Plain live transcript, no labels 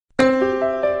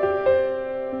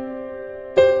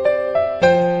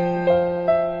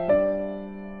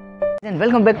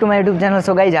Welcome back to my YouTube channel.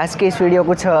 So guys आज की इस वीडियो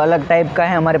कुछ अलग टाइप का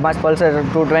है। हमारे पास पल्सर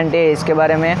 220 है, इसके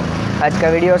बारे में आज का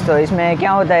वीडियो। तो इसमें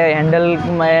क्या होता है, हैंडल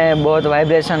में बहुत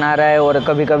वाइब्रेशन आ रहा है और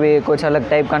कभी कभी कुछ अलग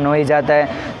टाइप का नॉइज़ आता है।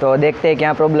 तो देखते हैं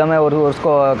क्या प्रॉब्लम है और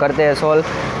उसको करते हैं सॉल्व।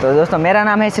 तो दोस्तों मेरा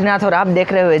नाम है श्रीनाथ और आप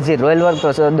देख रहे हो जी रॉयल वर्क।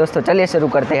 तो दोस्तों चलिए शुरू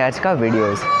करते हैं आज का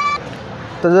वीडियो।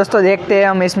 तो दोस्तों देखते हैं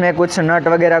हम इसमें कुछ नट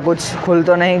वगैरह कुछ खुल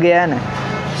तो नहीं गया है ना।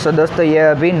 सो दोस्तों ये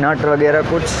अभी नट वगैरह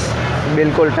कुछ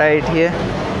बिल्कुल टाइट ही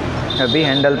है अभी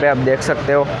हैंडल पे, आप देख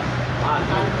सकते हो।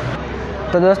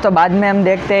 तो दोस्तों बाद में हम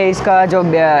देखते हैं इसका जो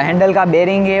हैंडल का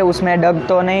बेरिंग है उसमें डग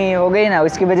तो नहीं हो गई ना,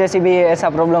 उसकी वजह से भी ऐसा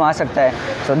प्रॉब्लम आ सकता है।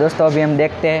 तो दोस्तों अभी हम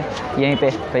देखते हैं यहीं पे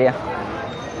भैया।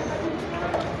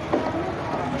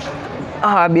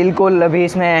 हाँ बिल्कुल, अभी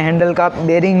इसमें हैंडल का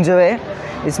बेरिंग जो है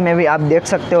इसमें भी आप देख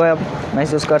सकते हो, आप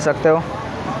महसूस कर सकते हो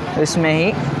इसमें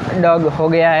ही डग हो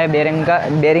गया है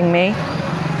बेरिंग में ही।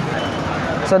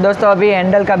 तो दोस्तों अभी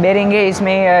हैंडल का बेरिंग है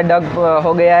इसमें ही डग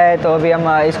हो गया है। तो अभी हम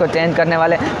इसको चेंज करने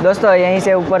वाले। दोस्तों यहीं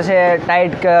से ऊपर से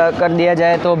टाइट कर दिया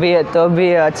जाए तो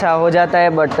भी अच्छा हो जाता है,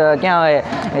 बट क्या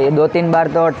है ये 2-3 बार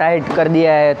तो टाइट कर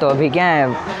दिया है। तो अभी क्या है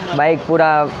बाइक पूरा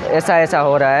ऐसा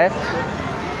हो रहा है।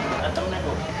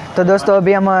 तो दोस्तों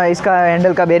अभी हम इसका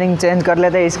हैंडल का बेरिंग चेंज कर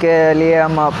लेते हैं। इसके लिए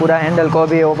हम पूरा हैंडल को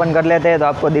भी ओपन कर लेते हैं, तो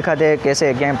आपको दिखाते हैं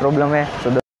कैसे क्या प्रॉब्लम है।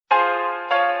 तो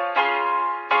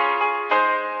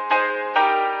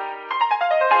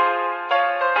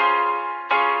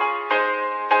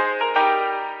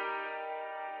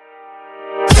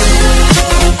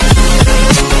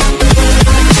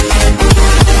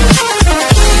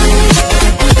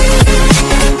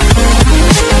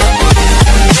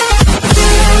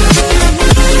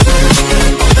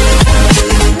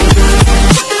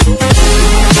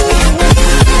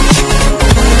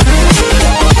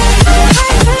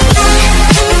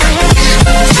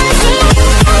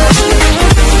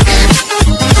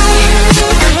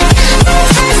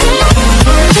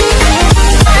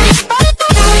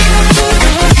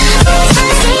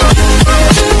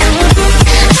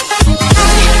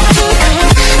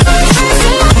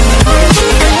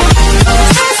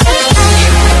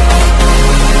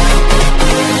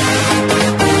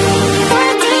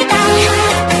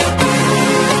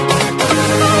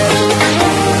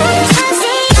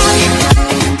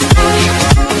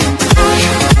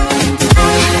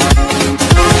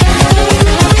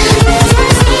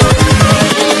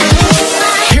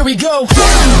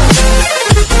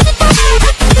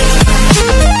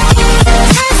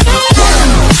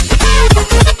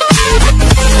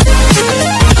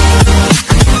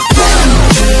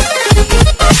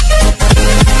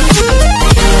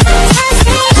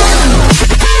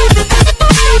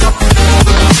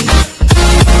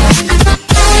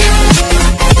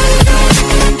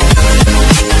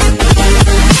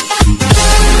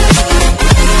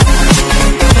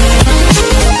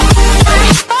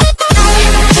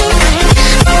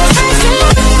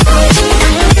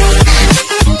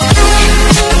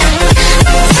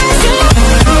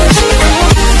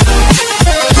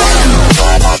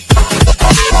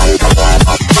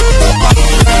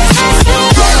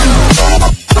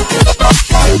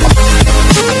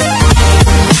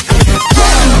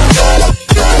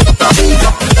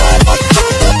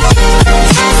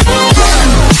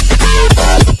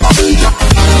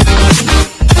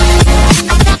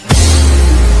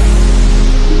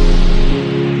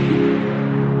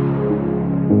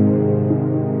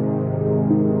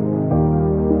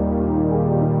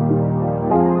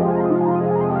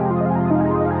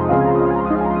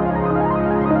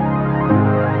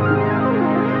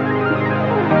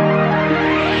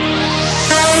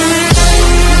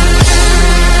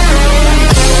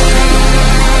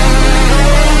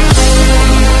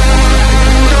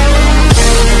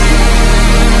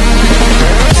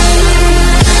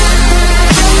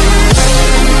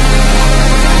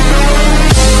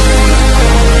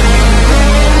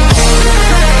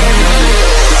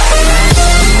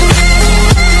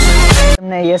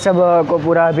ये सब को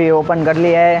पूरा अभी ओपन कर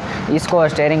लिया है। इसको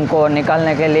स्टीयरिंग को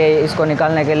निकालने के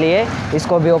लिए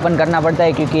इसको भी ओपन करना पड़ता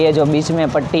है, क्योंकि ये जो बीच में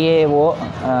पट्टी है वो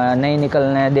नहीं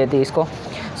निकलने देती इसको।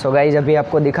 सो गाइज अभी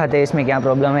आपको दिखाते हैं इसमें क्या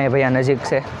प्रॉब्लम है भैया नज़दीक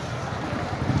से।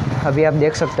 अभी आप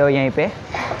देख सकते हो यहीं पे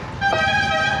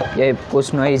ये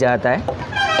कुछ नॉइज़ आता है,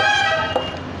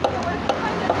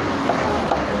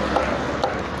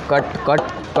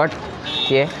 कट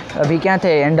ये अभी क्या थे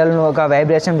हैंडल का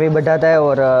वाइब्रेशन भी बढ़ाता है।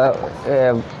 और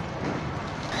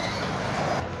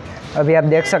अभी आप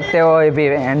देख सकते हो अभी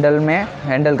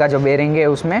हैंडल का जो बेरिंग है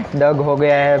उसमें डग हो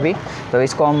गया है अभी। तो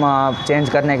इसको हम चेंज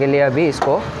करने के लिए अभी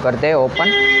इसको करते हैं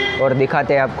ओपन और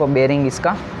दिखाते हैं आपको बेरिंग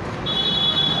इसका।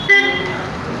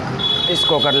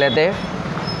 इसको कर लेते हैं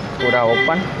पूरा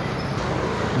ओपन,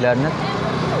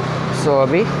 सो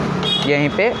अभी यहीं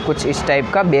पे कुछ इस टाइप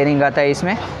का बेरिंग आता है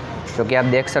इसमें, जो कि आप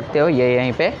देख सकते हो। ये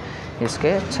यहीं पे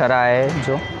इसके छरा है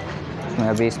जो मैं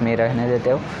अभी इसमें रहने देते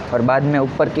हो। और बाद में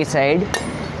ऊपर की साइड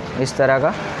इस तरह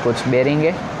का कुछ बेरिंग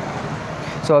है।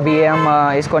 सो अभी ये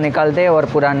हम इसको निकालते हैं और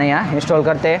पूरा नया इंस्टॉल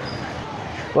करते हैं,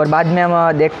 और बाद में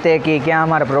हम देखते हैं कि क्या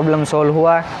हमारा प्रॉब्लम सॉल्व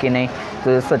हुआ कि नहीं।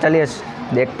 तो दोस्तों चलिए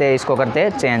देखते हैं, इसको करते हैं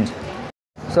चेंज।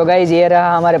 सो गाइज ये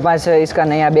रहा हमारे पास इसका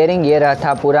नया बेरिंग, ये रहा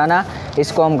था पुराना।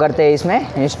 इसको हम करते हैं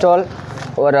इसमें इंस्टॉल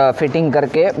और फिटिंग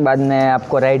करके बाद में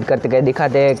आपको राइड करके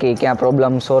दिखाते हैं कि क्या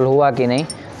प्रॉब्लम सॉल्व हुआ कि नहीं।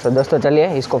 तो दोस्तों चलिए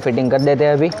इसको फिटिंग कर देते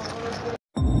हैं अभी।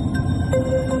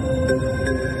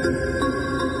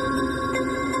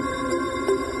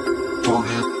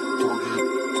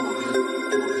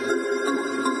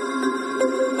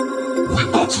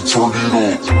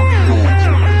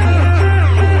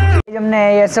 हमने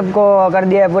ये सबको कर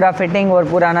दिया है पूरा फिटिंग, और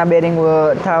पुराना बेरिंग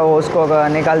था वो उसको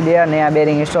निकाल दिया, नया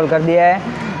बेरिंग इंस्टॉल कर दिया है,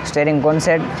 स्टीयरिंग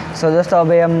कॉन्सेप्ट। सो दोस्तों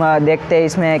अभी हम देखते हैं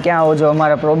इसमें क्या वो जो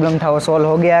हमारा प्रॉब्लम था वो सॉल्व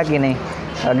हो गया कि नहीं।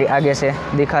 आगे से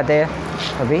दिखाते हैं।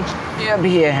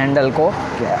 अभी ये हैंडल को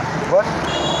क्या,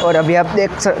 और अभी आप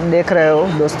देख रहे हो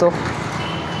दोस्तों,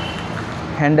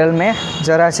 हैंडल में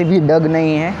ज़रा सी भी डग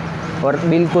नहीं है और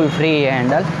बिल्कुल फ्री है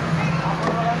हैंडल।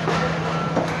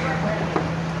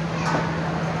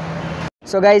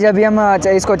 सो गाइज अभी हम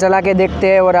इसको चला के देखते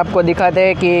हैं और आपको दिखाते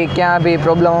हैं कि क्या अभी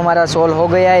प्रॉब्लम हमारा सॉल्व हो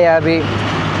गया है या अभी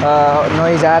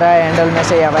नॉइज़ आ रहा है हैंडल में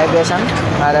से या वाइब्रेशन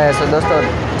आ रहा है। सो दोस्तों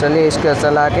चलिए इसको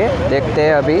चला के देखते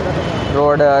हैं। अभी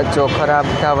रोड जो ख़राब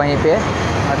था वहीं पे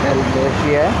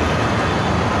देखिए।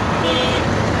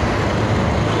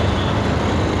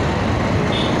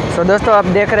 सो दोस्तों आप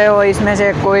देख रहे हो इसमें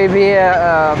से कोई भी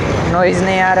नॉइज़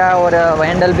नहीं आ रहा और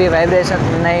हैंडल भी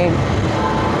वाइब्रेशन नहीं,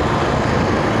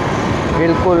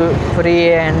 बिल्कुल फ्री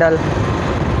है हैंडल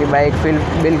की। बाइक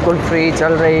बिल्कुल फ्री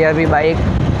चल रही है अभी बाइक।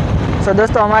 सो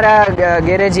दोस्तों हमारा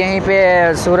गैरेज यहीं पे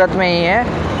सूरत में ही है,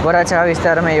 वराछा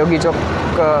विस्तार में, योगी चौक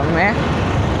में।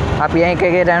 आप यहीं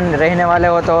के रहने वाले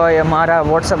हो तो हमारा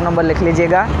व्हाट्सअप नंबर लिख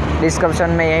लीजिएगा डिस्क्रिप्शन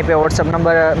में, यहीं पे व्हाट्सअप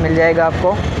नंबर मिल जाएगा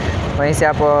आपको, वहीं से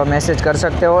आप मैसेज कर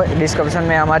सकते हो। डिस्क्रिप्शन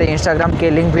में हमारी इंस्टाग्राम की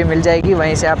लिंक भी मिल जाएगी,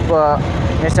 वहीं से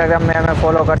आप इंस्टाग्राम में हमें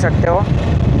फॉलो कर सकते हो।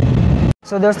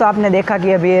 सो दोस्तों आपने देखा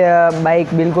कि अभी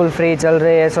बाइक बिल्कुल फ्री चल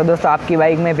रही है। सो दोस्तों आपकी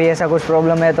बाइक में भी ऐसा कुछ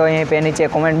प्रॉब्लम है तो यहीं पे नीचे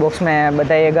कमेंट बॉक्स में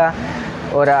बताइएगा।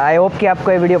 और आई होप कि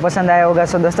आपको ये वीडियो पसंद आया होगा।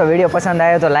 सो दोस्तों वीडियो पसंद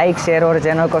आया तो लाइक शेयर और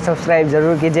चैनल को सब्सक्राइब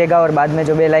ज़रूर कीजिएगा, और बाद में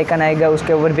जो बेल आइकन आएगा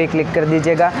उसके ऊपर भी क्लिक कर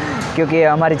दीजिएगा, क्योंकि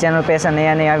हमारे चैनल पे ऐसा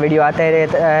नया वीडियो आता ही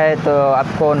रहता है तो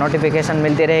आपको नोटिफिकेशन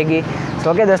मिलती रहेगी।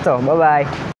 सो ओके दोस्तों, बाय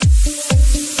बाय।